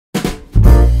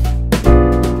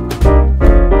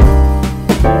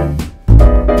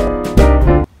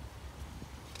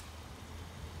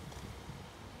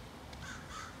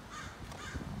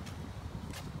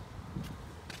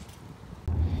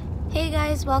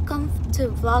guys, welcome to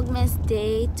Vlogmas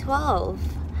day 12.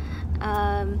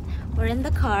 We're in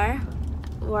the car.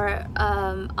 We're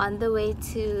on the way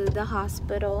to the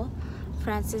hospital.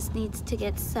 Francis needs to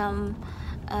get some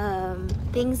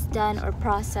things done or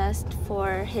processed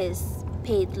for his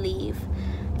paid leave.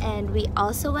 And we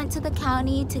also went to the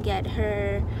county to get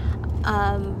her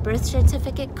birth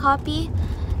certificate copy.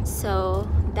 So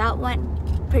that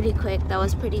went pretty quick. That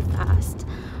was pretty fast.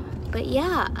 But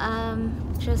yeah,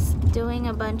 just doing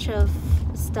a bunch of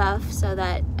stuff so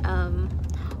that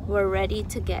we're ready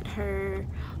to get her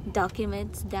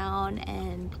documents down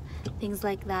and things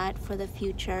like that for the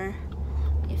future,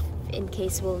 if in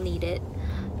case we'll need it.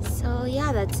 So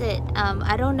yeah, that's it.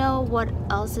 I don't know what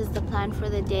else is the plan for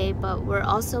the day, but we're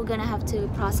also gonna have to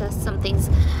process some things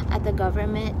at the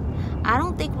government. I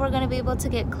don't think we're gonna be able to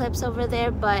get clips over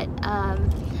there, but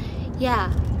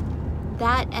yeah,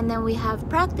 that, and then we have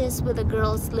practice with the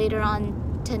girls later on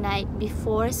tonight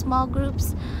before small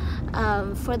groups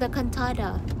for the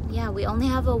cantata. Yeah, we only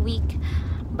have a week.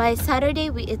 By Saturday,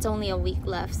 it's only a week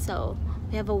left, so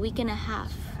we have a week and a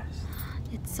half.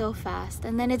 It's so fast,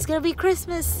 and then it's gonna be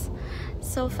Christmas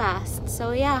so fast.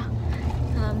 So yeah,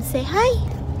 say hi.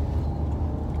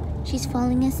 She's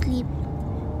falling asleep.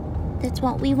 That's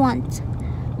what we want.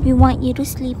 We want you to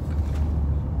sleep.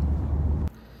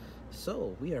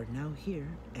 So we are now here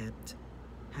at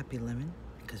Happy Lemon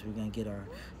because we're gonna get our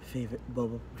favorite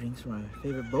boba drinks from our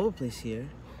favorite boba place here.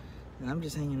 And I'm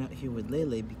just hanging out here with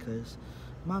Lele because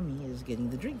mommy is getting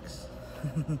the drinks.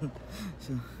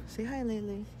 So say hi,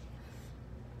 Lele.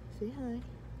 Say hi.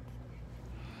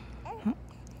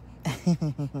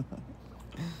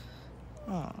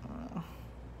 Aww.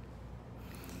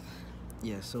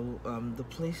 Yeah. So the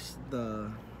place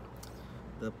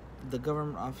the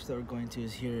government office that we're going to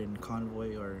is here in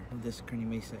Convoy, or this Kearney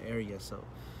Mesa area. So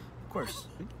of course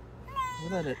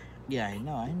without it. Yeah, I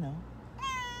know.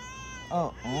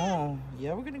 Oh,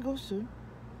 yeah, we're gonna go soon.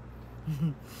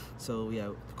 So yeah,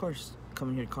 of course,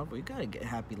 coming here to Convoy, you gotta get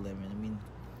Happy Lemon. I mean,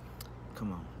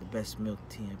 come on, the best milk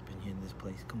tea up in here in this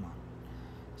place. Come on.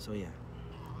 So yeah,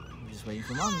 I'm just waiting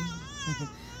for mommy.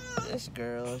 This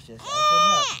girl's just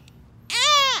acting up.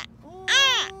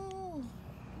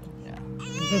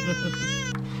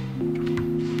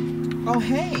 Oh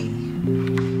hey,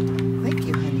 thank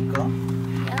you, honey girl.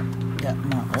 Yep. Got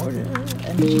my order,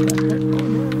 and she got her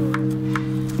order.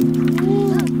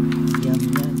 Yum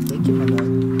yum, thank you, my love.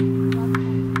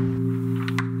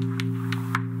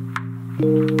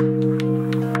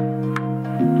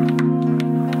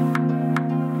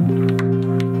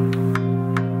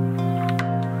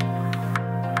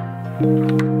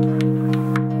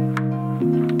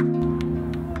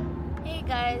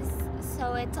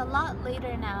 So it's a lot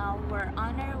later now. We're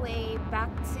on our way back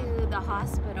to the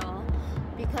hospital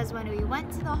because when we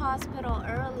went to the hospital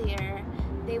earlier,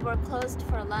 they were closed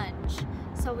for lunch.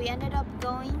 So we ended up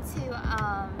going to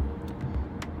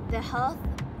the health,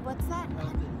 what's that?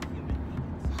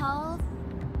 Health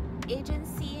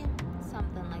agency,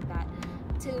 something like that,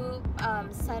 to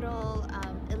settle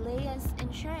Elaea's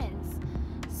insurance.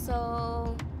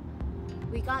 So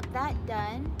we got that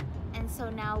done. And so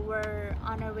now we're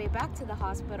on our way back to the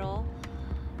hospital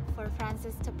for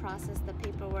Francis to process the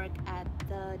paperwork at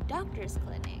the doctor's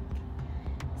clinic.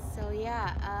 So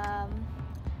yeah,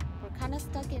 we're kind of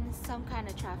stuck in some kind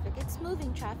of traffic. It's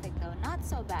moving traffic though, not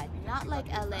so bad, not like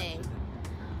LA.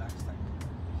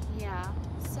 Yeah,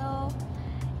 so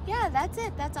yeah, that's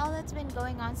it. That's all that's been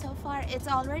going on so far. It's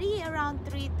already around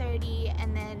 3:30,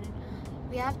 and then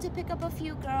we have to pick up a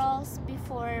few girls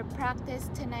before practice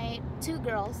tonight. 2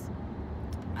 girls.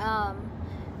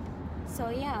 So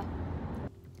yeah.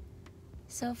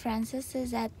 So Francis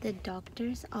is at the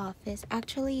doctor's office.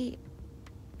 Actually,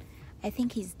 I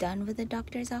think he's done with the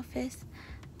doctor's office,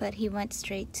 but he went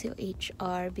straight to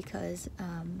HR because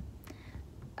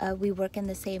we work in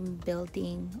the same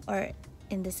building or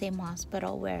in the same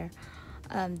hospital where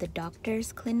the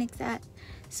doctor's clinic's at.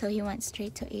 So he went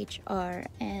straight to HR,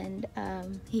 and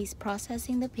he's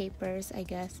processing the papers, I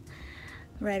guess,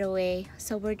 right away.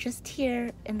 So we're just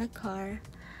here in the car,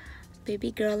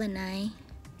 baby girl and I,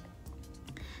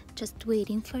 just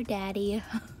waiting for daddy.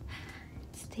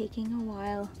 It's taking a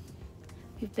while.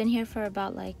 We've been here for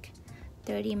about like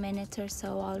 30 minutes or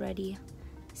so already,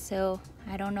 so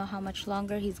I don't know how much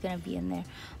longer he's gonna be in there,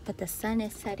 but the sun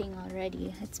is setting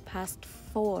already. It's past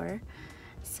 4,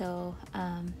 so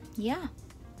yeah,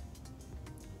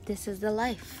 this is the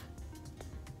life.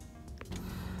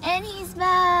 And he's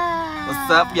back!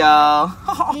 What's up, y'all?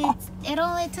 It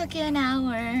only took you an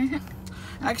hour.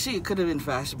 Actually, it could have been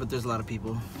faster, but there's a lot of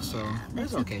people, so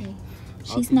That's it's okay.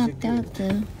 She's knocked out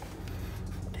though.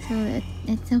 So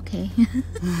it's okay.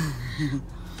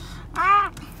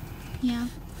 Yeah,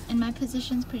 and my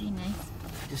position's pretty nice.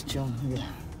 Just chill. Yeah.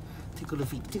 Tickle the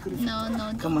feet. Tickle the feet.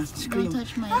 No, Come on, scream. don't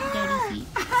touch my dirty feet.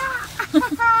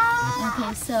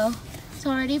 Okay, so it's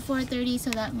already 4:30, so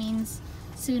that means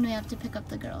soon we have to pick up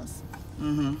the girls.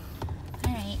 Mm-hmm.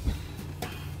 All right.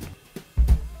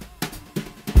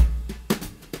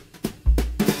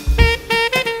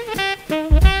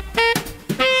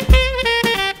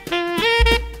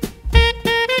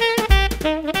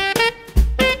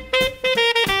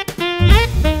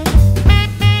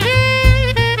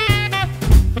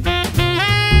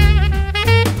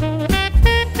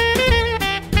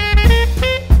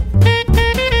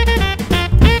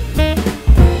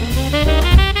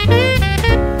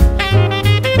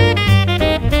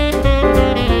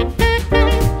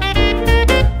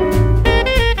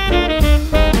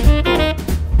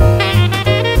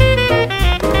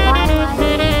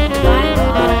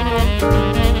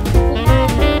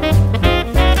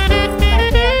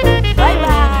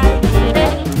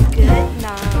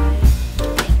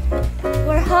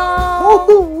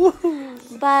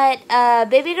 But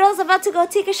baby girl's about to go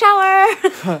take a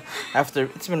shower. After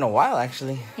it's been a while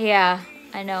actually. Yeah,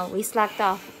 I know. We slacked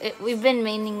off. We've been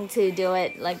meaning to do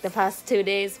it like the past 2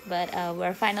 days, but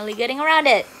we're finally getting around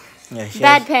it. Yeah,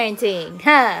 Bad parenting,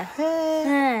 huh?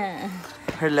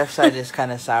 Her left side is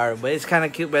kind of sour, but it's kind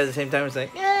of cute. But at the same time, it's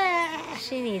like,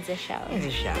 She needs a shower. Needs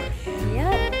a shower.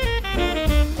 Yep.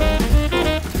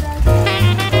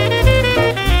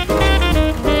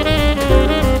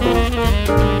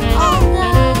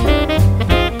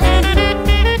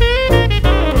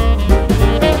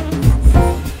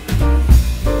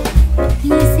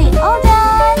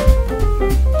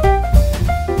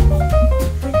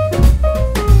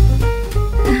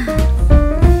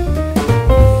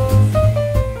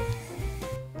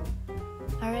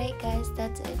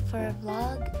 That's it for our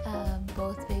vlog.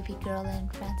 Both baby girl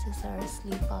and Francis are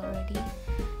asleep already,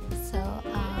 so